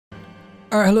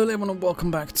Alright, hello everyone and welcome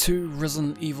back to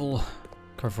Resident Evil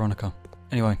T-Veronica.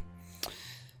 Anyway,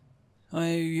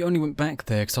 I only went back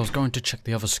there because I was going to check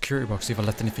the other security box, see if I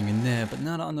left anything in there, but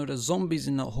now that I know there's zombies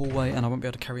in that hallway and I won't be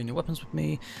able to carry any weapons with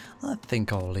me, I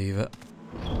think I'll leave it.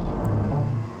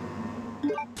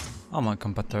 I might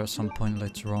come back there at some point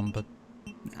later on, but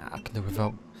I can do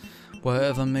without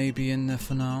whatever may be in there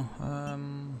for now.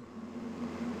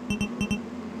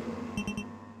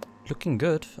 Looking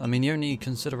good. I mean, the only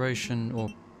consideration or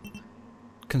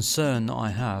concern that I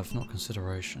have, not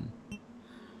consideration, the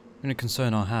only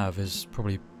concern I have is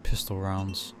probably pistol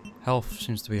rounds. Health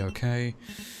seems to be okay.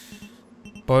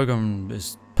 Bowgun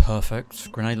is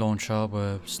perfect. Grenade launcher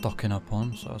we're stocking up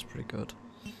on, so that's pretty good.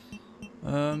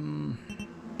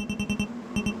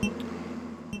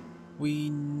 We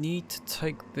need to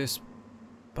take this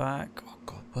back. Oh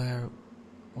god, where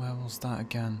was that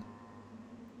again?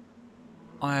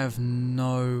 I have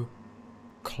no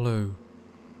clue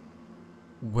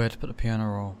where to put the piano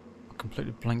roll. I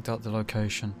completely blanked out the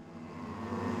location.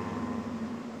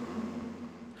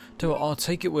 I'll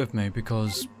take it with me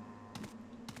because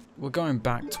we're going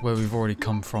back to where we've already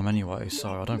come from anyway,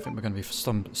 so I don't think we're going to be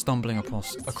stumbling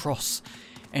across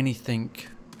anything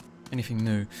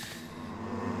new.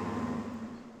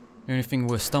 The only thing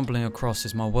we're stumbling across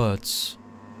is my words.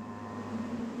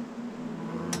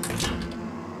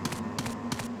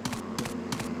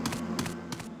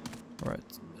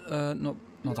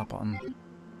 Not that button.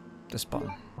 This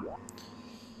button.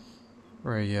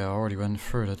 Right, yeah, I already went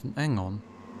through it. Hang on.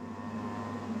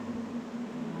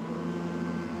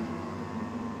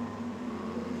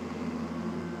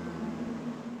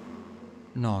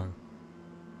 No.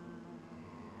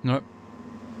 Nope.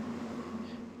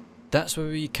 That's where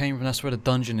we came from, that's where the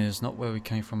dungeon is, not where we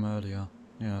came from earlier.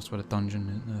 Yeah, that's where the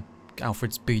dungeon is,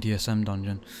 Alfred's BDSM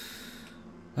dungeon.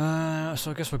 So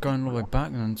I guess we're going all the way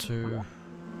back then to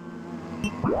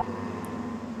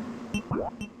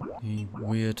the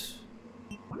weird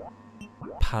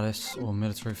palace or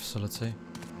military facility.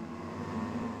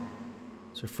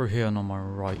 So through here and on my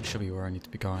right should be where I need to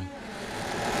be going.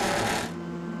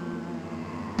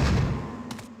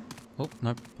 Oh,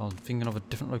 nope, I was thinking of a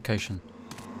different location.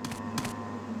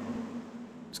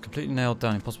 It's completely nailed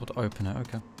down, impossible to open it,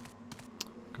 okay.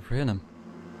 Go through here then.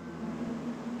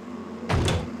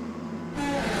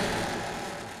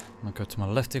 I'm gonna go to my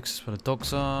left because that's where the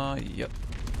dogs are. Yep.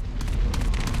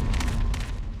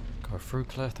 Go through,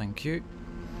 Claire, thank you.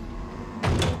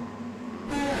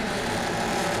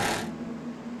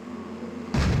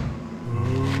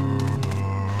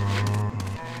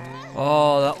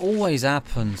 Oh, that always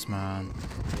happens, man.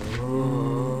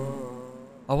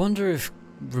 I wonder if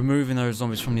removing those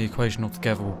zombies from the equation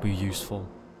altogether will be useful.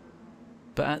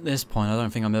 But at this point, I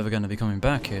don't think I'm ever going to be coming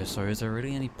back here, so is there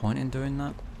really any point in doing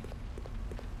that?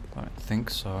 I don't think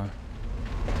so.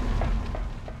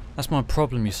 That's my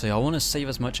problem, you see. I want to save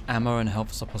as much ammo and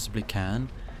health as I possibly can,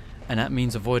 and that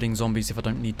means avoiding zombies if I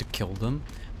don't need to kill them.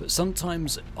 But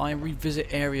sometimes I revisit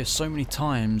areas so many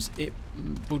times, it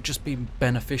will just be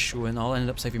beneficial and I'll end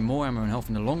up saving more ammo and health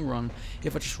in the long run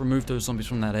if I just remove those zombies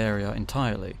from that area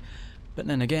entirely. But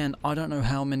then again, I don't know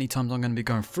how many times I'm going to be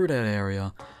going through that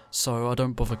area, so I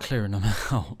don't bother clearing them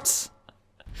out.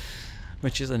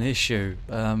 Which is an issue.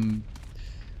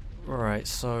 Right,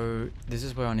 so this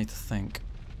is where I need to think.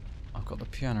 I've got the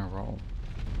piano roll.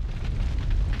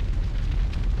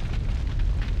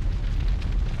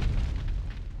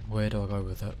 Where do I go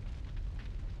with it?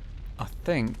 I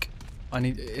think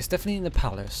it's definitely in the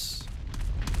palace.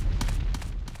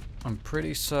 I'm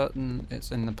pretty certain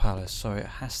it's in the palace, so it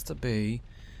has to be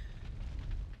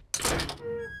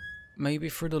maybe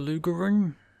through the Luger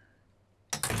room?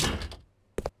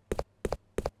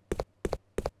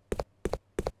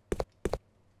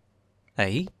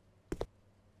 Hey?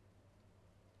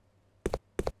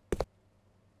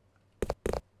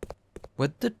 Where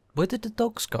did the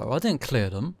dogs go? I didn't clear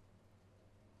them.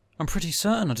 I'm pretty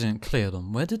certain I didn't clear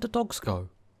them. Where did the dogs go?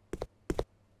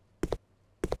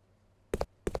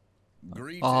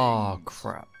 Greetings. Oh,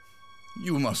 crap.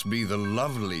 You must be the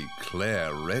lovely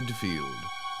Claire Redfield.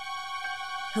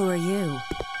 Who are you?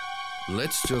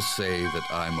 Let's just say that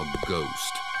I'm a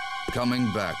ghost,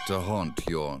 coming back to haunt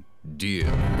your dear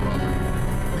brother.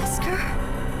 Whisker?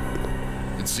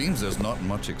 It seems there's not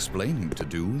much explaining to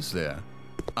do, is there?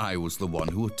 I was the one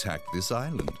who attacked this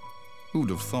island. Who'd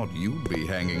have thought you'd be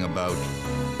hanging about?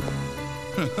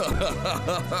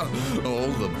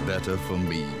 All the better for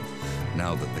me.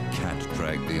 Now that the cat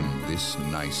dragged in this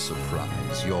nice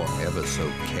surprise, your ever so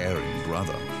caring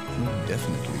brother will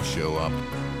definitely show up.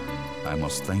 I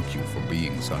must thank you for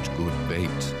being such good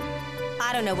bait.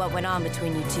 I don't know what went on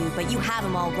between you two, but you have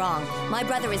him all wrong. My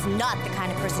brother is not the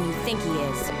kind of person you think he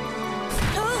is.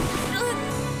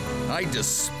 I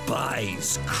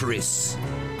despise Chris.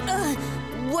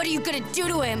 What are you gonna do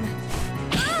to him?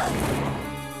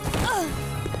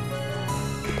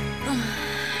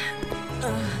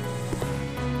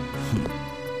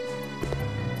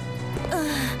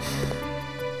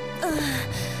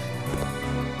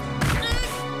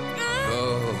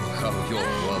 Oh, how your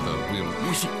brother will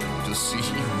weep to see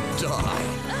you die.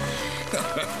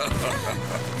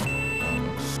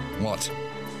 What?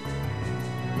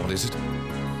 What is it?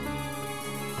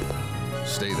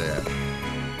 Stay there.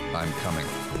 I'm coming.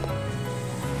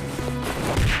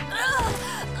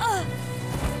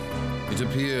 It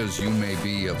appears you may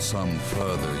be of some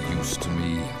further use to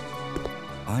me.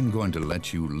 I'm going to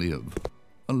let you live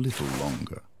a little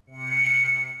longer.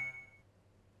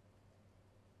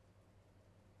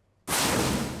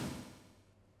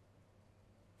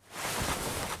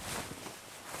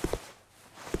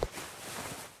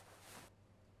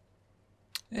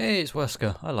 Hey, it's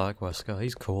Wesker. I like Wesker.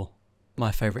 He's cool.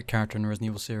 My favourite character in the Resident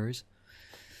Evil series.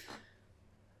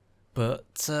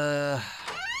 But,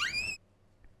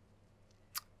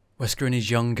 Wesker in his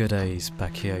younger days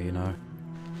back here, you know.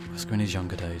 Wesker in his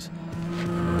younger days.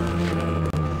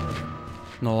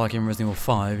 Not like in Resident Evil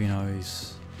 5, you know,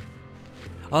 he's...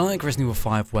 I like Resident Evil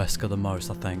 5 Wesker the most,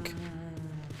 I think.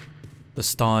 The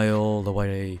style, the way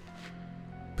they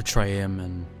portray him,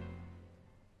 and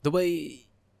the way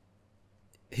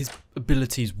his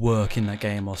abilities work in that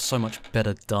game are so much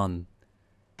better done.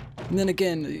 And then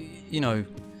again, you know,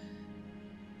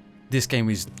 this game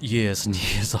is years and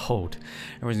years old,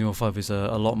 and Resident Evil 5 is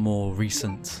a lot more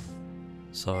recent.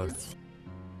 So,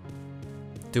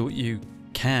 do what you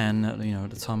can, you know, at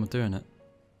the time of doing it.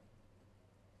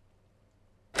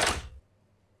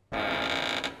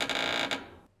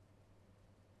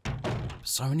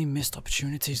 So many missed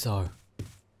opportunities, though.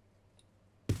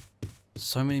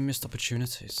 So many missed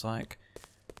opportunities, like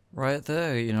right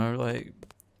there, you know, like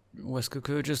Wesker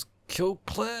could just kill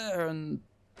Claire and,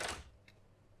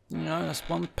 you know, that's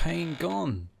one pain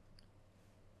gone.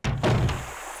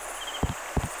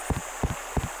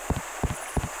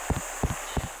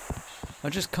 I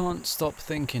just can't stop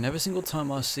thinking, every single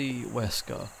time I see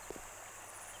Wesker,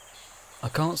 I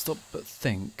can't stop but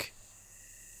think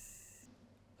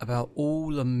about all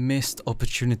the missed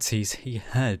opportunities he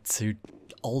had to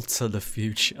alter the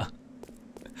future.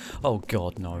 Oh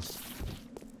god, no.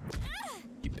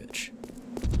 You bitch.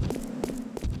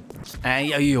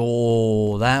 Ay,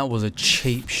 oh, that was a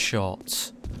cheap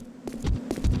shot.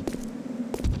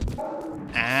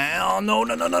 Ow, no,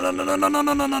 no, no, no, no, no, no, no, no,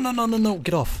 no, no, no, no, no, no,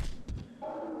 get off.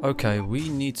 Okay, we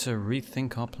need to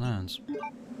rethink our plans.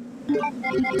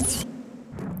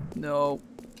 No.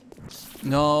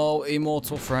 No,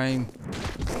 immortal frame.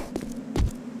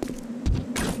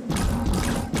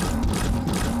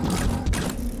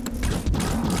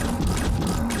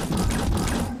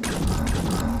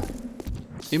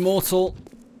 Immortal.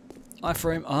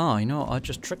 iframe. Ah, you know what? I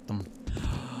just tricked them.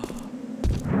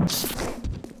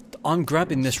 I'm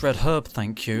grabbing this red herb,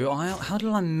 thank you. How did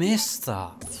I miss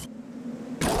that?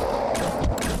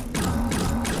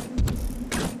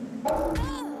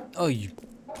 Oh, you...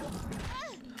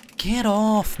 Get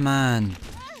off, man.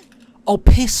 Oh,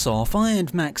 piss off. I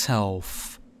had max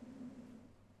health.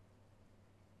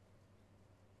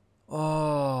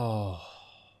 Oh.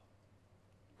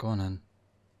 Go on then.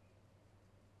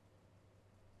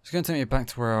 It's going to take me back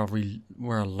to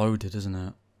where I loaded, isn't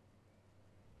it?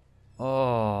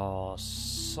 Oh,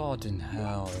 sod in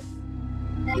hell.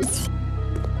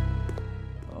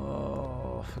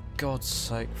 Oh, for God's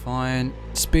sake, fine.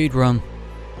 Speed run.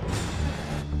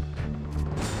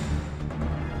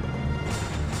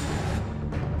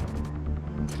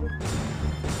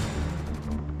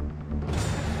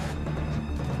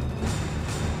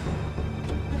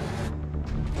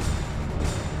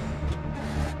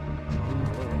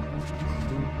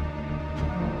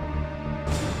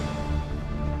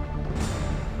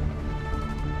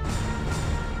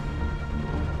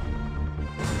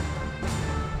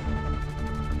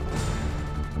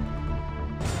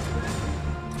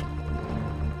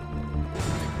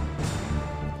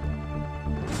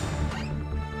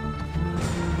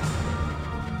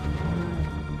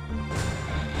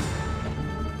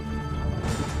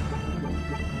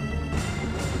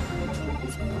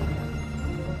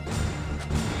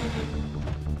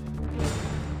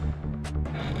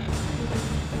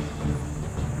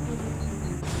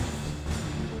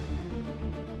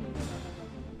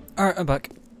 Alright, I'm back.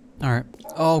 Alright.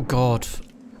 Oh god.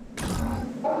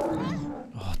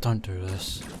 Oh, don't do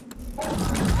this.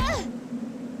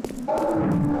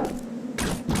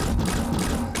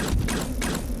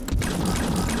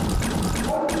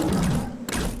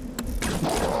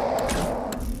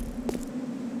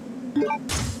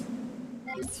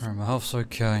 Alright, my health's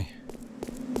okay.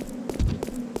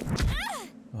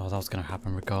 Oh, that was gonna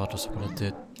happen regardless of what I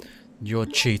did. You're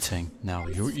cheating. Now,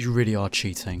 you really are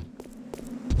cheating.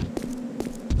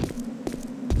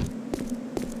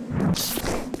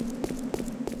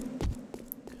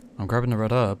 I'm grabbing the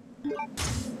red herb.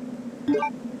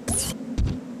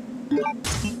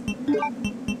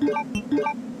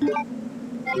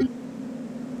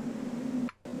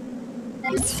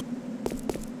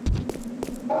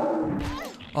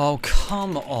 Oh,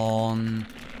 come on.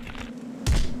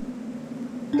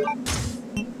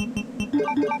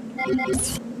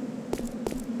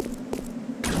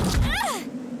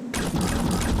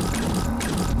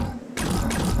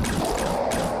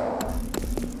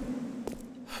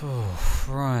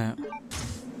 Right.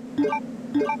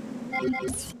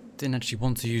 Didn't actually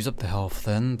want to use up the health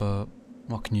then, but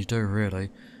what can you do, really?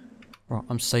 Right,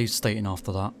 I'm save stating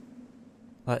after that.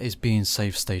 That is being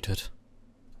save stated.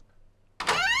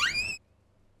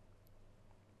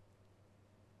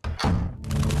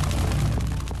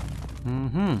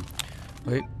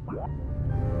 Wait.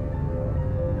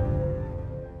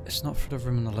 It's not for the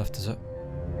room on the left, is it?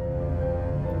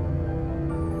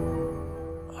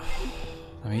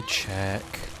 Let me check.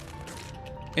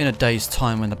 In a day's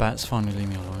time when the bats finally leave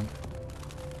me alone.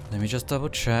 Let me just double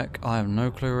check. I have no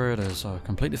clue where it is. I've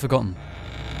completely forgotten.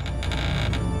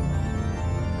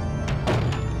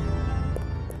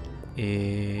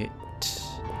 It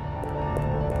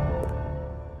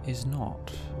is not.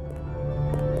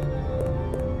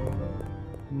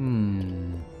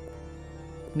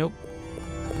 Nope.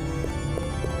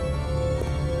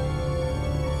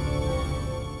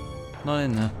 Not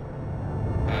in there.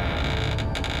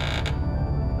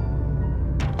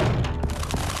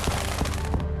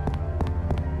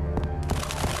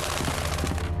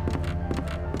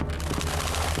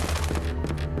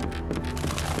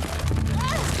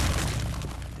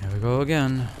 Here we go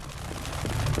again.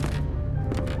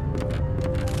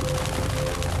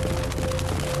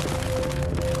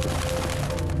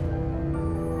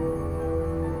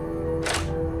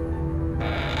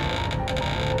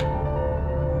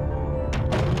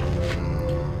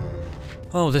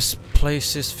 Oh, this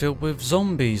place is filled with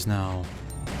zombies now.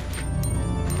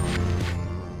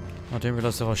 I didn't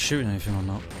realise if I was shooting anything or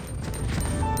not.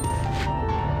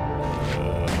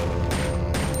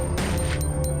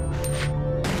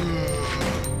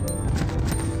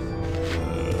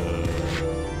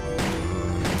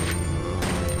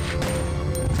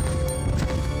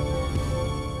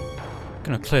 I'm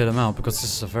gonna clear them out because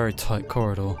this is a very tight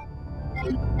corridor.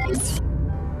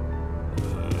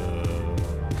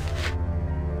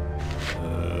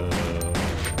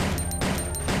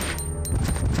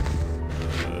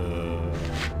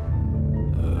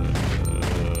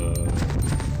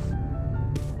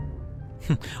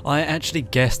 I actually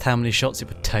guessed how many shots it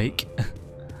would take.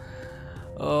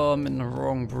 Oh, I'm in the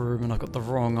wrong room and I got the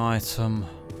wrong item.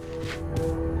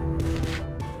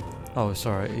 Oh,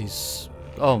 sorry, he's...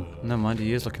 Oh, never mind,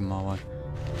 he is looking my way.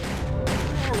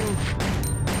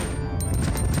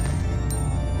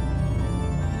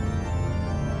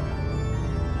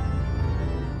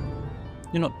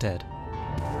 You're not dead.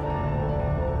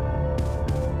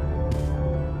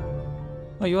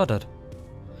 Oh, you are dead.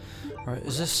 Right,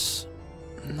 is this...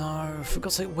 No, for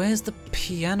God's sake, where's the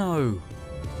piano?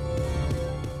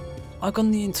 I've gone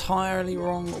the entirely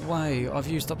wrong way. I've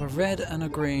used up a red and a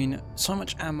green, so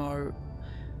much ammo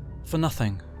for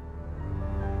nothing.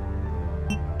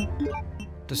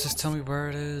 Does this tell me where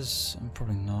it is?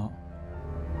 Probably not.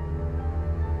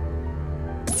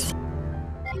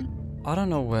 I don't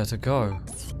know where to go.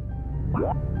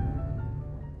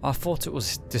 I thought it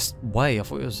was this way. I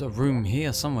thought it was a room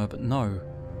here somewhere, but no.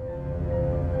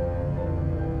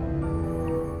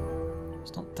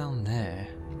 It's not down there.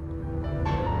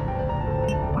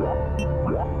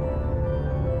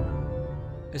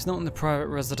 It's not in the private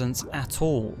residence at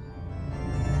all.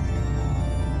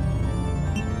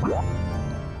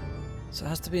 So it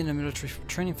has to be in a military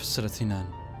training facility then.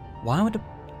 Why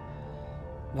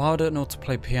would it not to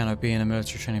play piano be in a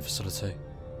military training facility?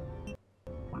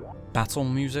 Battle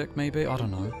music maybe? I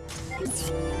don't know.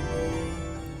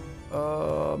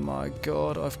 Oh my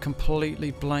god, I've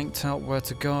completely blanked out where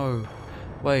to go.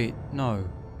 Wait, no.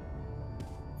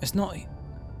 It's not...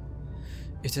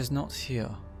 It is not here.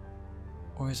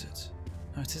 Or is it?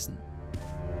 No, it isn't.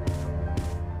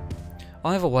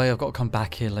 Either way, I've got to come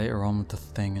back here later on with the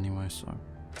thing anyway, so...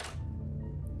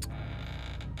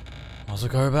 What's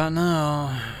it go about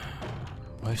now?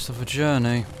 Waste of a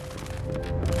journey.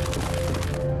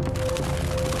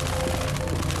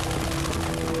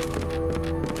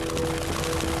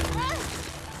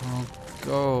 Oh,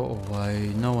 go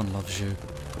away. No one loves you.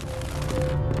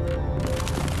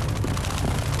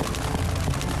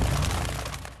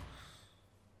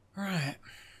 Right.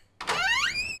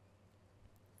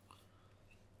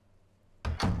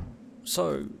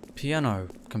 So, piano.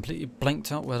 Completely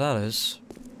blanked out where that is.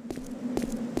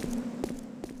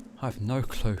 I have no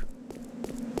clue.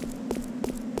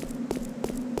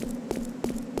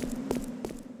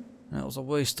 That was a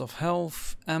waste of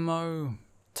health, ammo,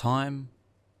 time.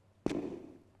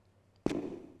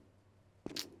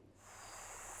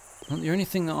 Well, the only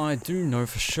thing that I do know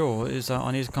for sure is that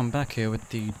I need to come back here with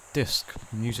the disc,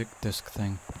 music disc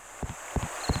thing.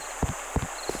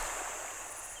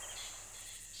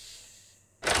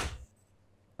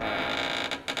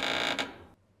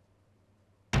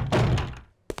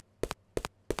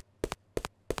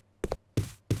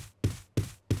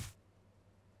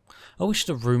 I wish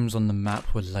the rooms on the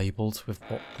map were labelled with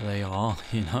what they are,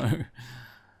 you know.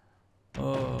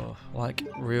 Oh, like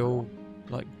real,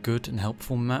 like good and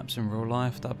helpful maps in real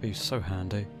life, that'd be so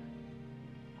handy.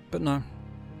 But no,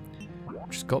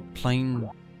 just got plain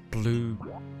blue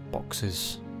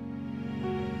boxes.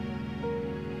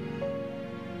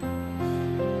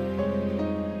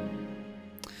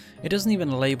 It doesn't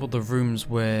even label the rooms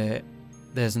where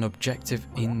there's an objective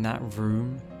in that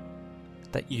room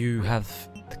that you have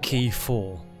the key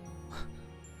for.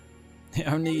 It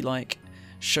only like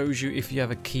shows you if you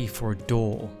have a key for a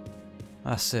door.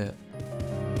 That's it.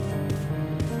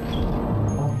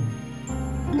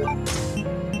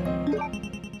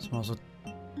 So might as well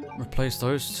replace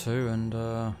those two and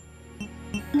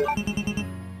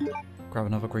grab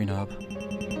another green herb.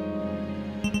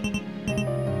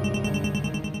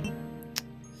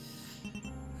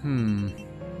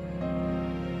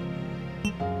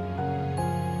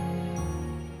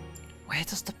 Where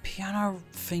does the piano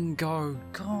thing go?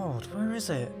 God, where is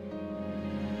it?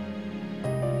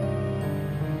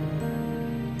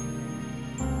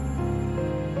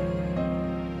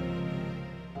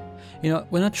 You know,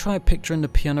 when I try picturing the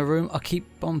piano room, I keep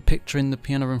on picturing the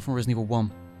piano room from Resident Evil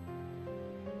 1.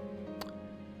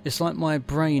 It's like my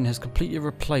brain has completely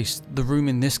replaced the room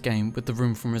in this game with the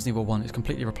room from Resident Evil 1. It's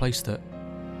completely replaced it.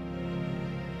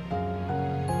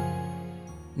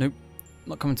 Nope,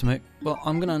 not coming to me. Well,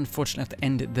 I'm going to unfortunately have to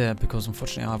end it there because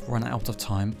unfortunately I've run out of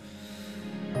time.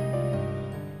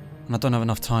 And I don't have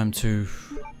enough time to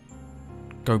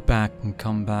go back and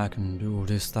come back and do all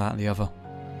this, that and the other.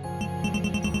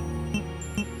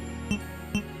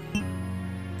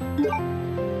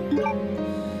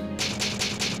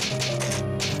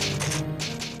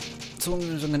 So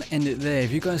I'm going to end it there.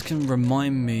 If you guys can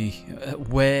remind me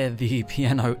where the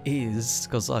piano is,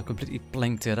 because I completely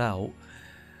blanked it out.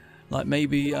 Like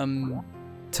maybe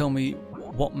tell me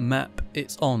what map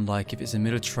it's on, like if it's a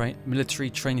military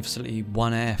training facility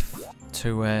 1F,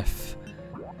 2F,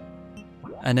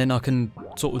 and then I can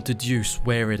sort of deduce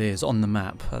where it is on the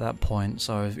map at that point.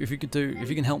 So if you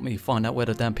can help me find out where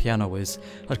the damn piano is,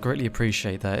 I'd greatly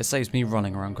appreciate that. It saves me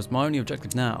running around because my only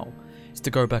objective now is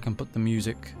to go back and put the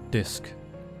music disc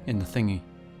in the thingy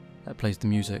that plays the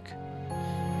music.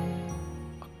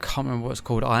 I can't remember what it's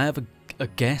called. I have a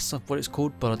guess of what it's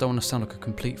called, but I don't want to sound like a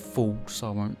complete fool, so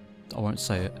I won't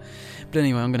say it. But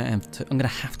anyway, I'm gonna have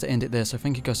to end it there. So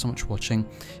thank you guys so much for watching.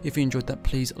 If you enjoyed that,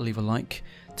 please leave a like.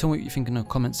 Tell me what you think in the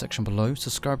comment section below.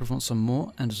 Subscribe if you want some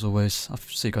more, and as always, I'll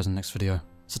see you guys in the next video.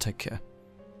 So take care.